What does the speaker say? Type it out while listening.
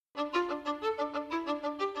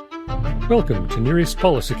Welcome to Near East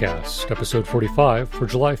PolicyCast, episode 45 for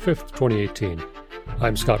July 5th, 2018.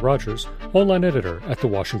 I'm Scott Rogers, online editor at the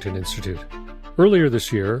Washington Institute. Earlier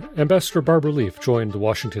this year, Ambassador Barbara Leaf joined the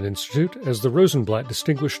Washington Institute as the Rosenblatt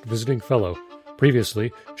Distinguished Visiting Fellow.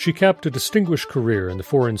 Previously, she capped a distinguished career in the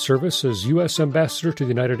Foreign Service as U.S. Ambassador to the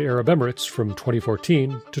United Arab Emirates from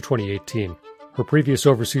 2014 to 2018. Her previous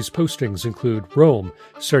overseas postings include Rome,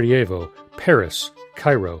 Sarajevo, Paris,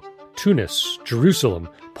 Cairo, Tunis, Jerusalem,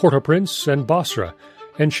 Port-au-Prince, and Basra,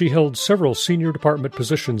 and she held several senior department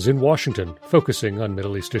positions in Washington, focusing on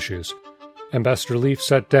Middle East issues. Ambassador Leaf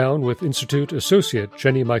sat down with Institute Associate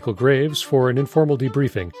Jenny Michael Graves for an informal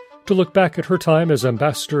debriefing to look back at her time as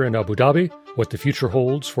ambassador in Abu Dhabi, what the future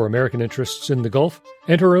holds for American interests in the Gulf,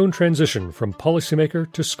 and her own transition from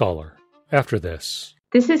policymaker to scholar. After this.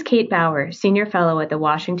 This is Kate Bauer, Senior Fellow at the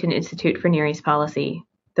Washington Institute for Near East Policy.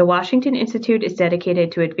 The Washington Institute is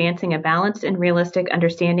dedicated to advancing a balanced and realistic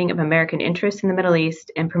understanding of American interests in the Middle East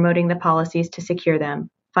and promoting the policies to secure them.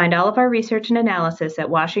 Find all of our research and analysis at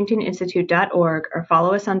washingtoninstitute.org or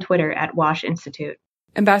follow us on Twitter at WashInstitute.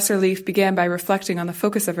 Ambassador Leaf began by reflecting on the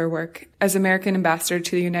focus of her work as American ambassador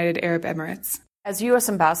to the United Arab Emirates. As U.S.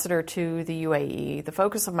 ambassador to the UAE, the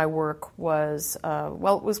focus of my work was, it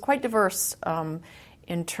was quite diverse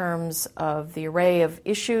in terms of the array of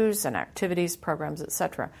issues and activities, programs,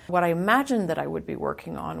 etc. What I imagined that I would be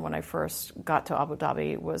working on when I first got to Abu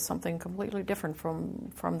Dhabi was something completely different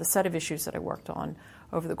from the set of issues that I worked on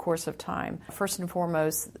over the course of time. First and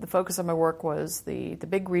foremost, the focus of my work was the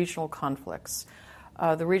big regional conflicts,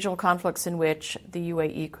 the regional conflicts in which the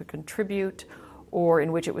UAE could contribute or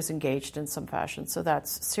in which it was engaged in some fashion. So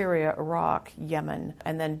that's Syria, Iraq, Yemen,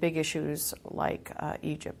 and then big issues like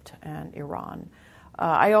Egypt and Iran.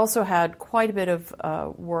 I also had quite a bit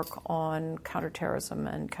of work on counterterrorism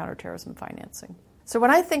and counterterrorism financing. So when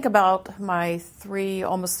I think about my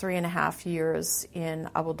almost 3.5 years in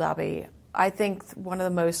Abu Dhabi, I think one of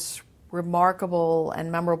the most remarkable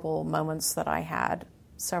and memorable moments that I had,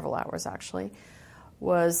 several hours actually,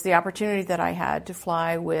 was the opportunity that I had to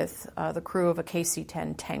fly with the crew of a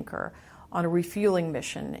KC-10 tanker on a refueling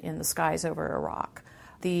mission in the skies over Iraq.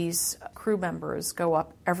 These crew members go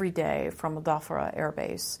up every day from Al Dhafra Air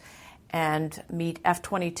Base and meet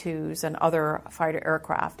F-22s and other fighter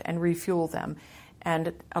aircraft and refuel them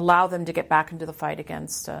and allow them to get back into the fight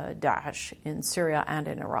against Daesh in Syria and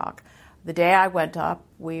in Iraq. The day I went up,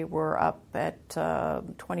 we were up at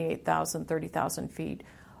 28,000, 30,000 feet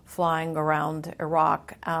flying around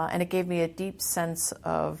Iraq, and it gave me a deep sense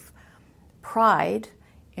of pride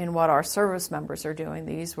in what our service members are doing.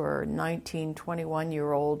 These were 19,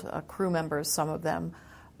 21-year-old crew members, some of them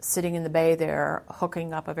sitting in the bay there,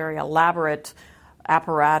 hooking up a very elaborate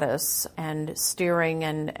apparatus and steering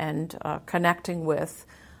and connecting with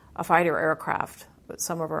a fighter aircraft,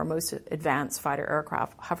 some of our most advanced fighter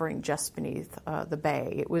aircraft hovering just beneath the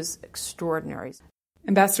bay. It was extraordinary.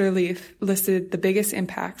 Ambassador Leaf listed the biggest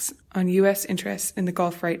impacts on U.S. interests in the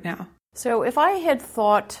Gulf right now. So if I had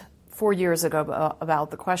thought 4 years ago about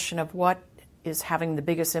the question of what is having the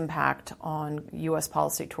biggest impact on U.S.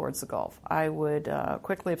 policy towards the Gulf, I would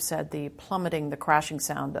quickly have said the plummeting, the crashing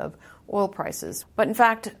sound of oil prices. But in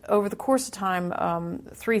fact, over the course of time,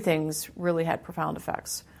 three things really had profound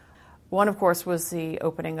effects. One, of course, was the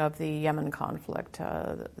opening of the Yemen conflict,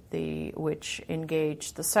 which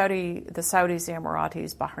engaged the Saudis, the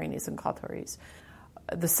Emiratis, Bahrainis, and Qataris.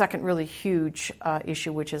 The second really huge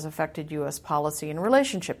issue which has affected U.S. policy and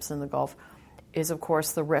relationships in the Gulf is, of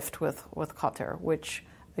course, the rift with Qatar, which,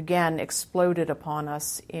 again, exploded upon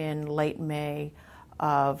us in late May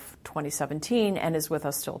of 2017 and is with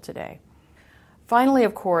us still today. Finally,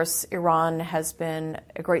 of course, Iran has been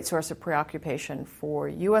a great source of preoccupation for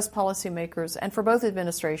U.S. policymakers and for both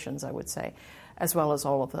administrations, I would say, as well as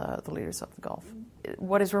all of the leaders of the Gulf.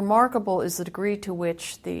 What is remarkable is the degree to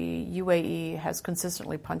which the UAE has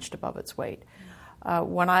consistently punched above its weight.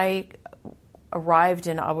 When I arrived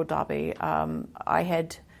in Abu Dhabi, I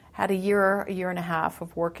had a year and a half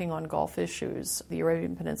of working on Gulf issues, the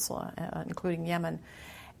Arabian Peninsula, including Yemen.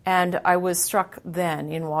 And I was struck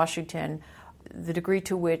then in Washington the degree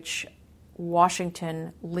to which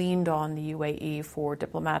Washington leaned on the UAE for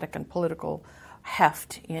diplomatic and political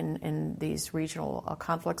heft in these regional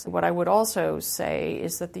conflicts. What I would also say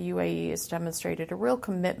is that the UAE has demonstrated a real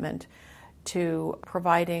commitment to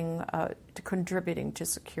providing, to contributing to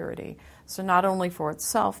security. So not only for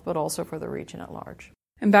itself, but also for the region at large.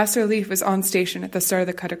 Ambassador Leaf was on station at the start of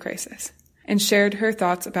the Qatar crisis and shared her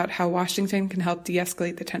thoughts about how Washington can help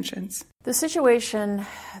de-escalate the tensions. The situation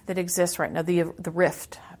that exists right now, the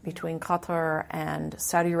rift between Qatar and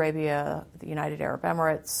Saudi Arabia, the United Arab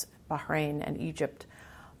Emirates, Bahrain, and Egypt,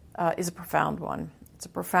 is a profound one. It's a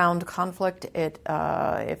profound conflict.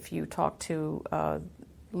 If you talk to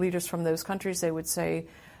leaders from those countries, they would say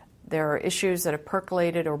there are issues that have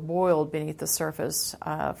percolated or boiled beneath the surface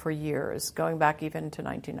for years, going back even to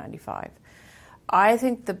 1995. I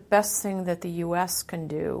think the best thing that the U.S. can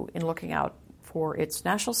do in looking out for its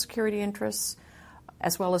national security interests,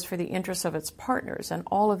 as well as for the interests of its partners, and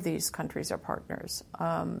all of these countries are partners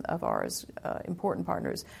of ours, important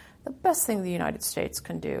partners, the best thing the United States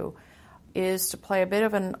can do is to play a bit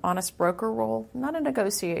of an honest broker role, not a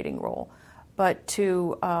negotiating role, but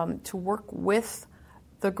to work with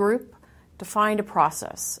the group to find a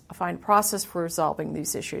process for resolving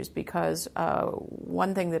these issues, because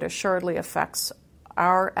one thing that assuredly affects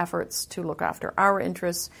our efforts to look after our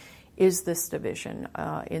interests is this division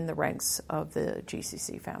in the ranks of the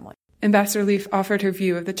GCC family. Ambassador Leaf offered her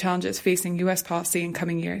view of the challenges facing U.S. policy in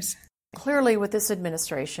coming years. Clearly, with this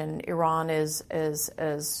administration, Iran is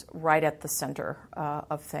right at the center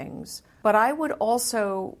of things. But I would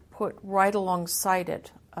also put right alongside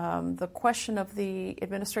it the question of the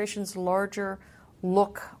administration's larger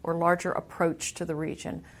look or larger approach to the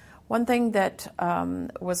region. One thing that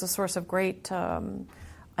was a source of great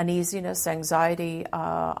uneasiness, anxiety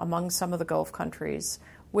among some of the Gulf countries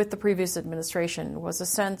with the previous administration was a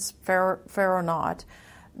sense, fair or not,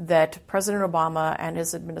 that President Obama and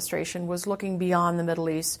his administration was looking beyond the Middle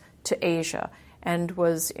East to Asia and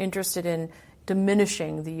was interested in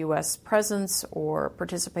diminishing the U.S. presence or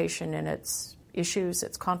participation in its issues,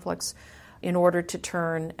 its conflicts, in order to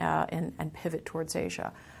turn and pivot towards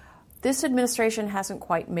Asia. This administration hasn't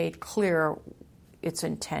quite made clear its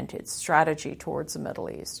intent, its strategy towards the Middle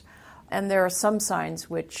East. And there are some signs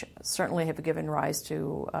which certainly have given rise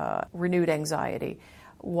to renewed anxiety,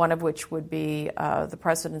 one of which would be the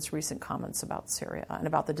President's recent comments about Syria and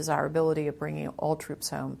about the desirability of bringing all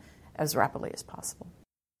troops home as rapidly as possible.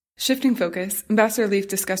 Shifting focus, Ambassador Leaf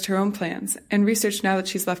discussed her own plans and research now that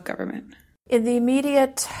she's left government. In the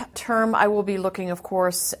immediate term, I will be looking, of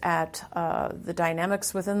course, at the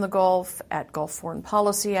dynamics within the Gulf, at Gulf foreign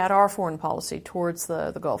policy, at our foreign policy towards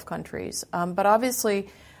the Gulf countries. But obviously,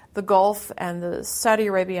 the Gulf and the Saudi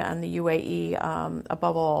Arabia and the UAE,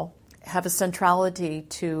 above all, have a centrality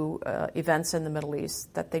to events in the Middle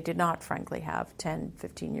East that they did not, frankly, have 10,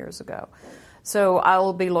 15 years ago. So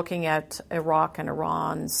I'll be looking at Iraq and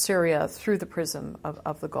Iran, Syria, through the prism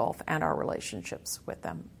of the Gulf and our relationships with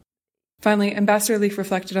them. Finally, Ambassador Leaf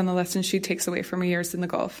reflected on the lessons she takes away from her years in the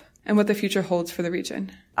Gulf and what the future holds for the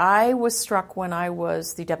region. I was struck when I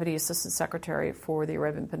was the Deputy Assistant Secretary for the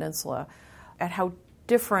Arabian Peninsula at how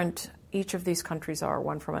different each of these countries are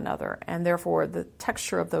one from another, and therefore the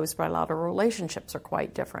texture of those bilateral relationships are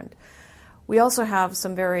quite different. We also have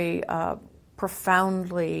some very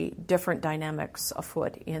profoundly different dynamics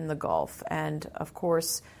afoot in the Gulf, and of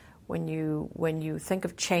course, when you think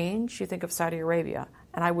of change, you think of Saudi Arabia.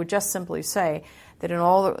 And I would just simply say that in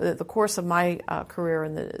all the course of my career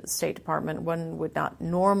in the State Department, one would not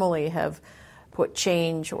normally have put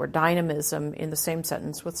change or dynamism in the same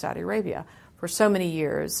sentence with Saudi Arabia. For so many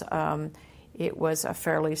years, it was a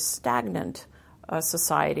fairly stagnant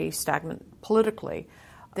society, stagnant politically.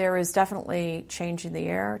 There is definitely change in the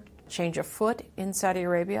air, change afoot in Saudi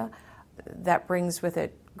Arabia. That brings with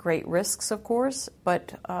it great risks, of course,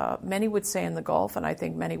 but many would say in the Gulf, and I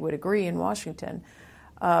think many would agree in Washington,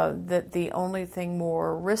 that the only thing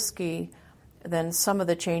more risky than some of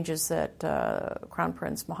the changes that Crown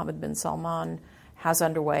Prince Mohammed bin Salman has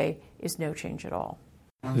underway is no change at all.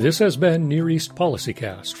 This has been Near East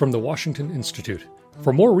PolicyCast from the Washington Institute.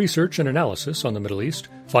 For more research and analysis on the Middle East,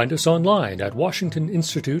 find us online at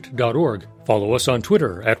washingtoninstitute.org. Follow us on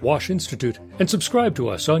Twitter at WashInstitute, and subscribe to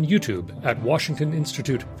us on YouTube at Washington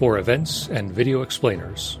Institute for events and video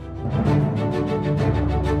explainers.